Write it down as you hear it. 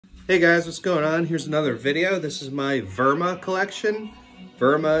Hey guys, what's going on? Here's another video. This is my Verma collection.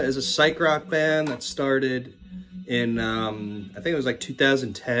 Verma is a psych rock band that started in, I think it was like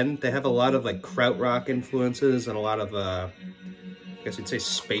 2010. They have a lot of like Krautrock influences and a lot of, I guess you'd say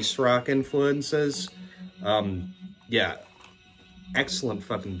space rock influences. Yeah, excellent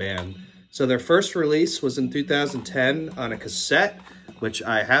fucking band. So their first release was in 2010 on a cassette, which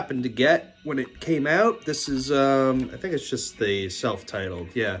I happened to get when it came out. This is, I think it's just the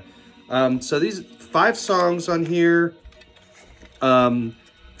self-titled, yeah. So these 5 songs on here,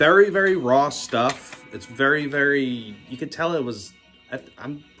 very, very raw stuff. It's very, very, you could tell it was,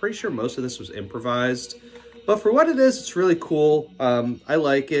 I'm pretty sure most of this was improvised. But for what it is, it's really cool. I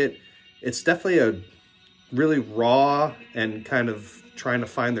like it. It's definitely a really raw and kind of trying to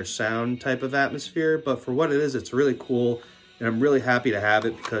find their sound type of atmosphere. But for what it is, it's really cool. And I'm really happy to have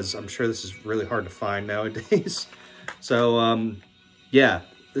it because I'm sure this is really hard to find nowadays. So, yeah,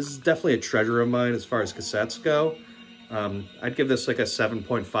 this is definitely a treasure of mine as far as cassettes go. I'd give this like a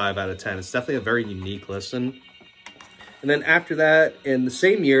 7.5 out of 10. It's definitely a very unique listen. And then after that, in the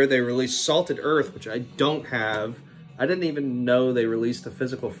same year, they released Salted Earth, which I don't have. I didn't even know they released a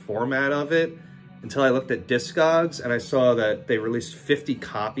physical format of it until I looked at Discogs, and I saw that they released 50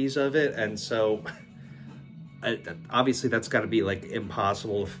 copies of it. And so obviously that's got to be like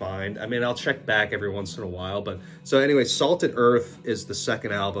impossible to find. I mean, I'll check back every once in a while, but so anyway, Salted Earth is the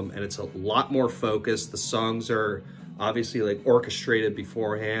second album, and it's a lot more focused. The songs are obviously like orchestrated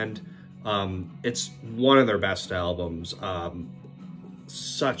beforehand. It's one of their best albums.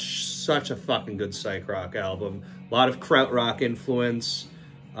 Such a fucking good psych rock album. A lot of Krautrock influence.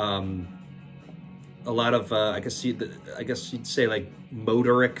 A lot of I guess you'd say like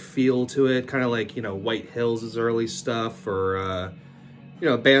motoric feel to it, kind of like, you know, White Hills' early stuff, or you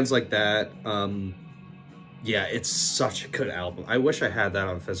know, bands like that. Yeah, it's such a good album. I wish I had that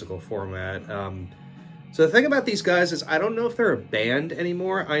on physical format. So the thing about these guys is I don't know if they're a band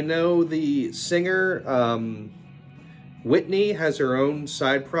anymore. I know the singer Whitney has her own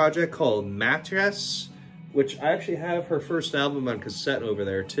side project called Mattress, which I actually have her first album on cassette over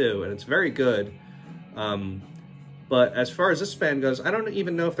there too, and it's very good. But as far as this band goes, I don't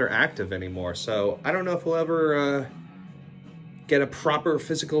even know if they're active anymore. So I don't know if we'll ever get a proper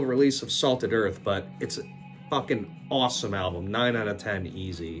physical release of Salted Earth, but it's a fucking awesome album. 9 out of 10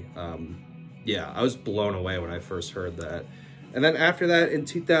 easy. Yeah, I was blown away when I first heard that. And then after that, in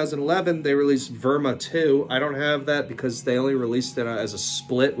 2011, they released Verma 2. I don't have that because they only released it as a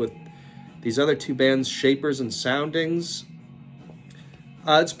split with these other 2 bands, Shapers and Soundings.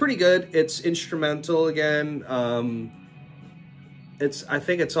 It's pretty good. It's instrumental again. I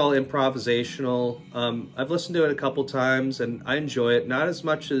think it's all improvisational. I've listened to it a couple times and I enjoy it. Not as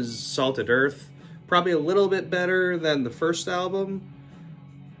much as Salted Earth. Probably a little bit better than the first album.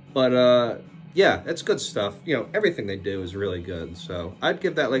 But yeah, it's good stuff. You know, everything they do is really good. So I'd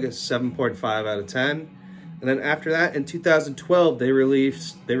give that like a 7.5 out of 10. And then after that, in 2012, they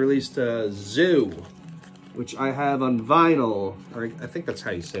released Zoo, which I have on vinyl, or I think that's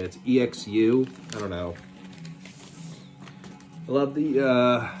how you say it. It's EXU. I don't know. I love the,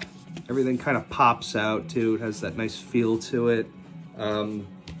 everything kind of pops out too. It has that nice feel to it.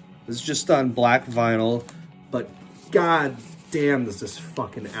 This is just on black vinyl, but god damn does this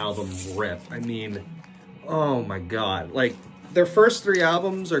fucking album rip. I mean, oh my god. Like, their first 3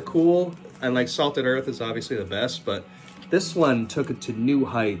 albums are cool, and like Salted Earth is obviously the best, but this one took it to new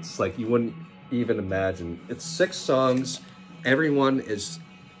heights like you wouldn't even imagine. It's 6 songs. Everyone is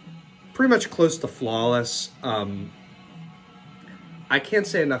pretty much close to flawless. I can't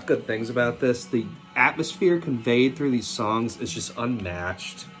say enough good things about this. The atmosphere conveyed through these songs is just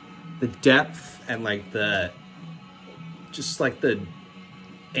unmatched. The depth and like the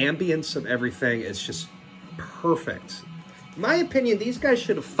ambience of everything is just perfect. In my opinion, these guys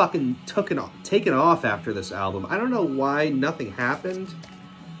should have fucking taken off after this album. I don't know why nothing happened.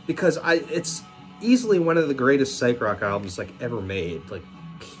 Because it's easily one of the greatest psych rock albums like ever made, like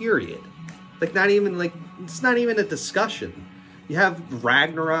period. Like not even like, it's not even a discussion. You have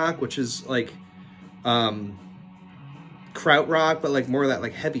Ragnarok, which is like Krautrock, but like more of that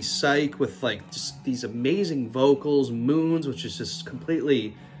like heavy psych with like just these amazing vocals. Moons, which is just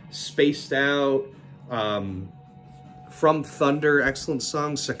completely spaced out. From Thunder, excellent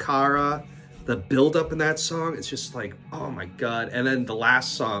song. Sakara. The build-up in that song, it's just like, oh my god. And then the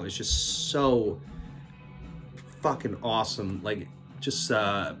last song is just so fucking awesome. Like, just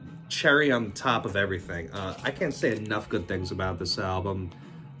cherry on the top of everything. I can't say enough good things about this album.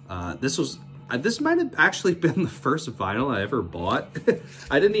 This was This might have actually been the first vinyl I ever bought.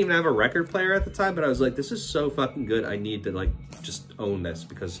 I didn't even have a record player at the time, but I was like, this is so fucking good. I need to like just own this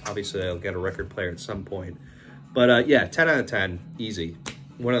because obviously I'll get a record player at some point. But yeah, 10 out of 10, easy.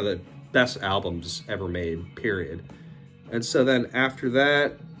 One of the best albums ever made, period. And so then after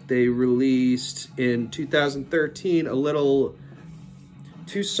that, they released in 2013 a little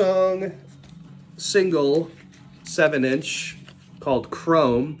 2-song single 7-inch called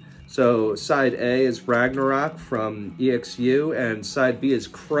Chrome. So side A is Ragnarok from EXU, and side B is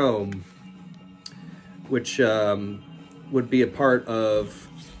Chrome, which would be a part of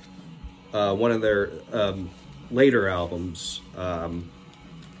one of their later albums. And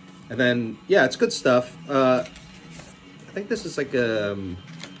then, yeah, it's good stuff. I think this is like a,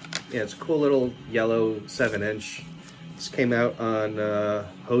 yeah, it's a cool little yellow 7-inch. This came out on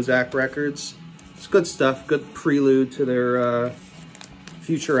Hozak Records. It's good stuff, good prelude to their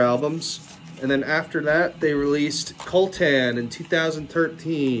future albums. And then after that, they released Coltan in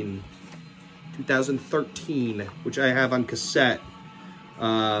 2013, which I have on cassette.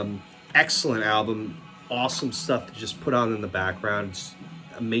 Excellent album, awesome stuff to just put on in the background. It's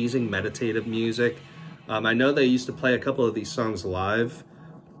amazing meditative music. I know they used to play a couple of these songs live.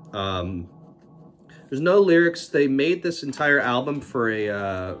 There's no lyrics. They made this entire album for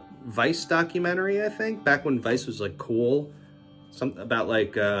a Vice documentary, I think, back when Vice was like cool. Something about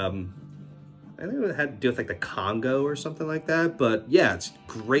like, I think it had to do with like the Congo or something like that. But yeah, it's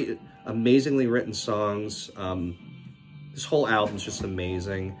great, amazingly written songs. This whole album's just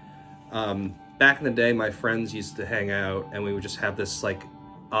amazing. Back in the day, my friends used to hang out and we would just have this like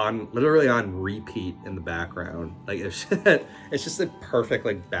literally on repeat in the background. Like it's just a perfect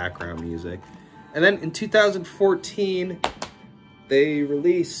like background music. And then in 2014, they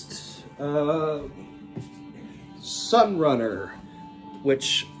released Sunrunner,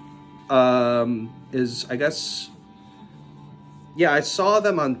 which is, I guess, yeah, I saw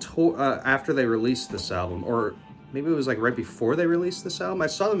them on tour after they released this album, or maybe it was like right before they released this album. I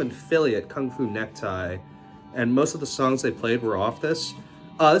saw them in Philly at Kung Fu Necktie, and most of the songs they played were off this.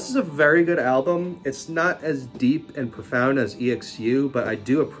 This is a very good album. It's not as deep and profound as EXU, but I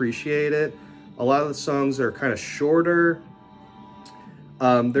do appreciate it. A lot of the songs are kind of shorter.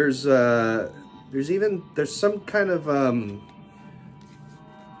 There's some kind of, I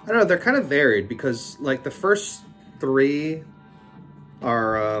don't know, they're kind of varied because like the first 3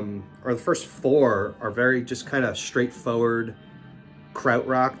 are, or the first 4 are very just kind of straightforward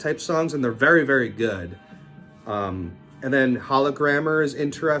Krautrock type songs, and they're very, very good. And then Hologrammer is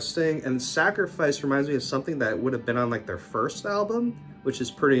interesting, and Sacrifice reminds me of something that would have been on like their first album, which is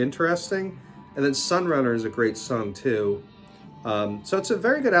pretty interesting. And then Sunrunner is a great song too. So it's a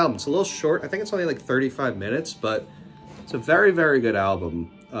very good album. It's a little short. I think it's only like 35 minutes, but it's a very, very good album.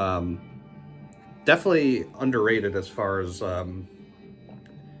 Definitely underrated as far as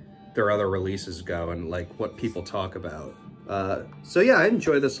their other releases go and like what people talk about. So yeah, I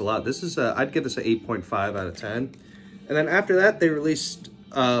enjoy this a lot. This is, I'd give this an 8.5 out of 10. And then after that, they released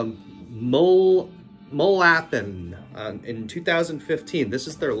Molappen in 2015. This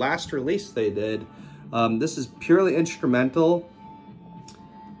is their last release they did. This is purely instrumental.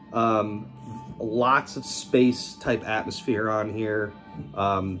 Lots of space type atmosphere on here.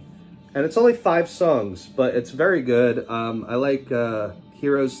 And it's only 5 songs, but it's very good. I like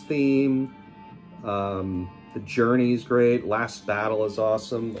Hero's Theme. The Journey's great. Last Battle is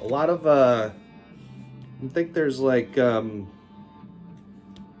awesome. A lot of, I think there's like, again,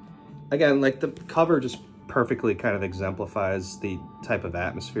 like the cover just perfectly kind of exemplifies the type of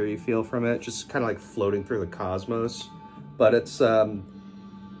atmosphere you feel from it, just kind of like floating through the cosmos. But it's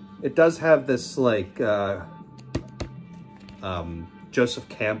it does have this like Joseph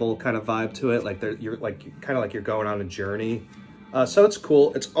Campbell kind of vibe to it, like you're kind of like you're going on a journey. So it's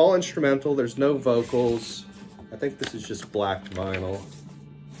cool. It's all instrumental. There's no vocals. I think this is just black vinyl.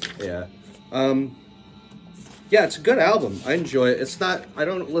 Yeah. Yeah, it's a good album. I enjoy it. It's not, I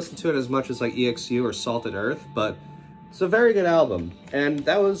don't listen to it as much as like EXU or Salted Earth, but it's a very good album. And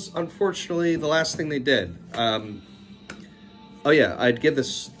that was unfortunately the last thing they did. Oh yeah, I'd give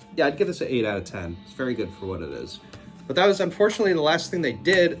this an 8 out of 10. It's very good for what it is. But that was unfortunately the last thing they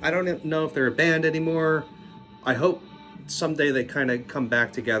did. I don't know if they're a band anymore. I hope someday they kind of come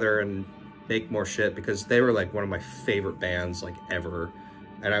back together and make more shit, because they were like one of my favorite bands like ever.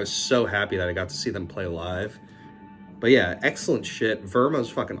 And I was so happy that I got to see them play live. But yeah, excellent shit. Verma's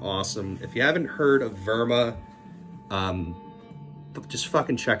fucking awesome. If you haven't heard of Verma, just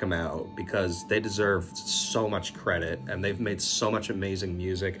fucking check them out, because they deserve so much credit and they've made so much amazing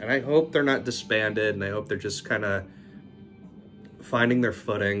music. And I hope they're not disbanded, and I hope they're just kind of finding their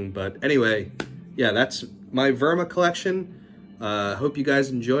footing. But anyway, yeah, that's my Verma collection. Hope you guys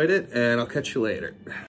enjoyed it, and I'll catch you later.